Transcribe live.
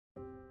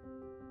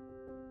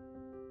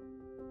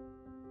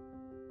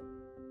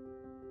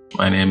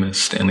My name is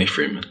Stanley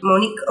Freeman.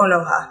 Monique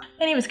Onoha.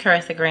 My name is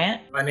Carissa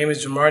Grant. My name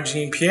is Jamar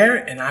Jean-Pierre,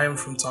 and I am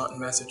from Taunton,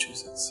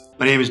 Massachusetts.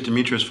 My name is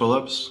Demetrius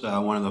Phillips,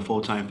 one of the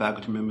full-time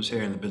faculty members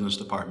here in the business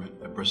department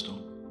at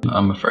Bristol.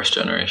 I'm a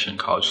first-generation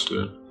college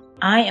student.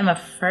 I am a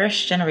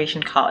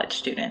first-generation college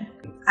student.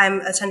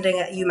 I'm attending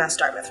at UMass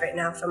Dartmouth right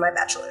now for my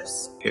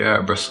bachelor's. Here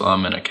at Bristol,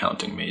 I'm an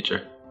accounting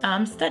major.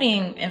 I'm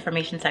studying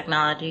information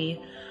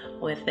technology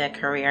with a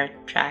career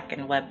track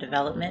in web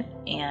development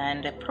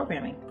and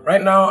programming.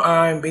 Right now,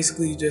 I'm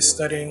basically just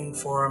studying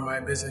for my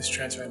business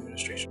transfer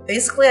administration.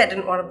 Basically, I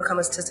didn't want to become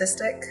a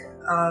statistic.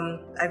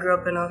 I grew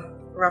up in a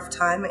rough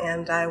time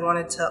and I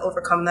wanted to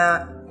overcome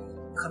that,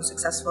 become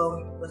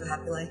successful, live a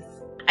happy life.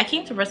 I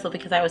came to Bristol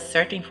because I was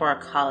searching for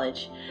a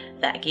college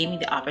that gave me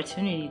the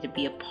opportunity to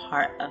be a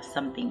part of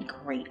something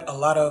great. A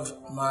lot of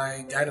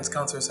my guidance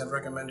counselors had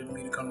recommended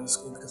me to come to the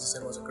school because they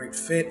said it was a great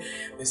fit.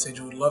 They said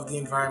you would love the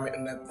environment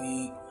and that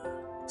the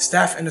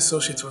staff and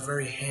associates were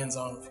very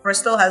hands-on.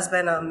 Bristol has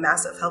been a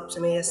massive help to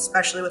me,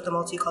 especially with the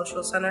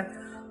Multicultural Center.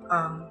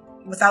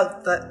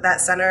 Without that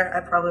center, I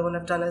probably wouldn't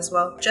have done as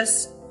well.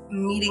 Just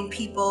meeting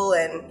people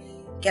and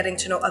getting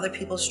to know other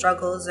people's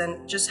struggles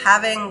and just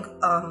having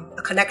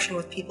a connection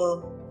with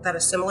people that are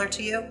similar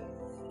to you,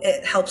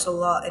 it helps a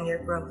lot in your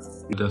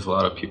growth. There's a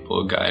lot of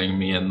people guiding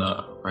me in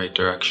the right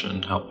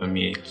direction, helping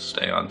me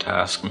stay on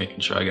task,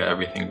 making sure I get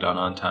everything done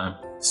on time.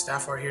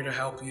 Staff are here to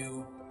help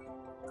you.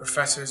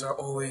 Professors are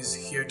always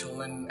here to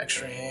lend an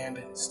extra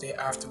hand, stay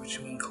after with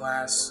you in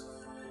class.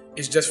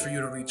 It's just for you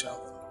to reach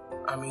out.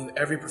 I mean,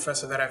 every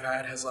professor that I've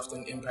had has left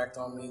an impact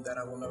on me that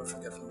I will never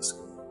forget from the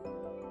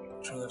school.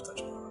 Truly have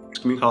touched my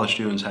heart. Community college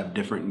students have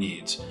different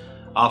needs.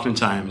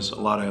 Oftentimes, a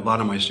lot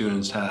of my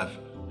students have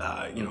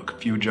a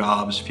few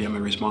jobs, family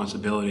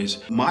responsibilities.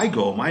 My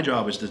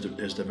job is to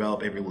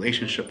develop a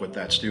relationship with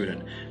that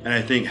student. And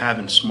I think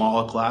having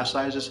smaller class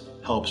sizes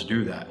helps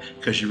do that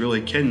because you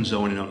really can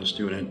zone in on the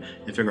student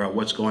and figure out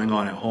what's going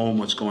on at home,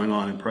 what's going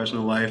on in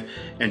personal life,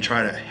 and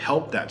try to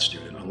help that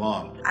student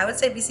along. I would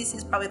say BCC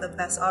is probably the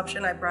best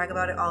option. I brag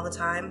about it all the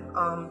time.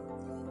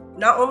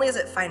 Not only is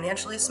it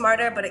financially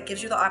smarter, but it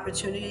gives you the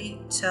opportunity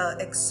to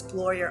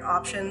explore your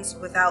options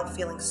without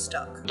feeling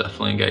stuck.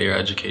 Definitely get your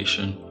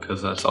education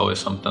because that's always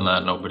something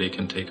that nobody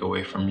can take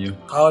away from you.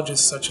 College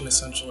is such an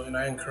essential, and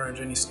I encourage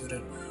any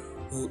student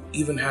who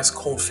even has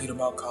cold feet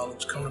about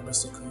college, come to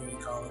Bristol Community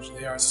College.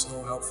 They are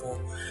so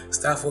helpful.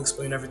 Staff will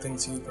explain everything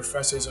to you.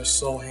 Professors are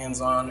so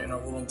hands-on and are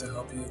willing to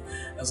help you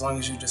as long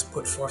as you just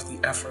put forth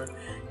the effort.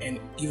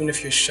 And even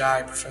if you're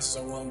shy,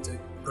 professors are willing to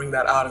bring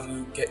that out of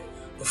you, get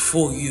the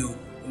full you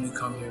when you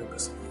come here to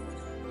Bristol Community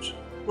College.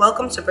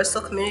 Welcome to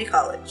Bristol Community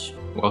College.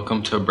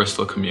 Welcome to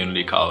Bristol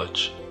Community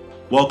College.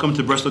 Welcome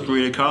to Bristol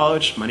Community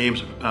College. My name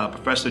is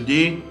Professor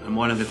D. I'm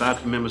one of the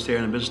faculty members here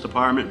in the business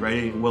department,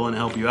 ready and willing to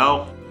help you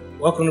out.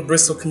 Welcome to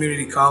Bristol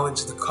Community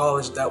College, the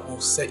college that will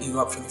set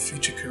you up for the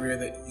future career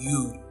that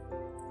you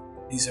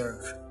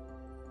deserve.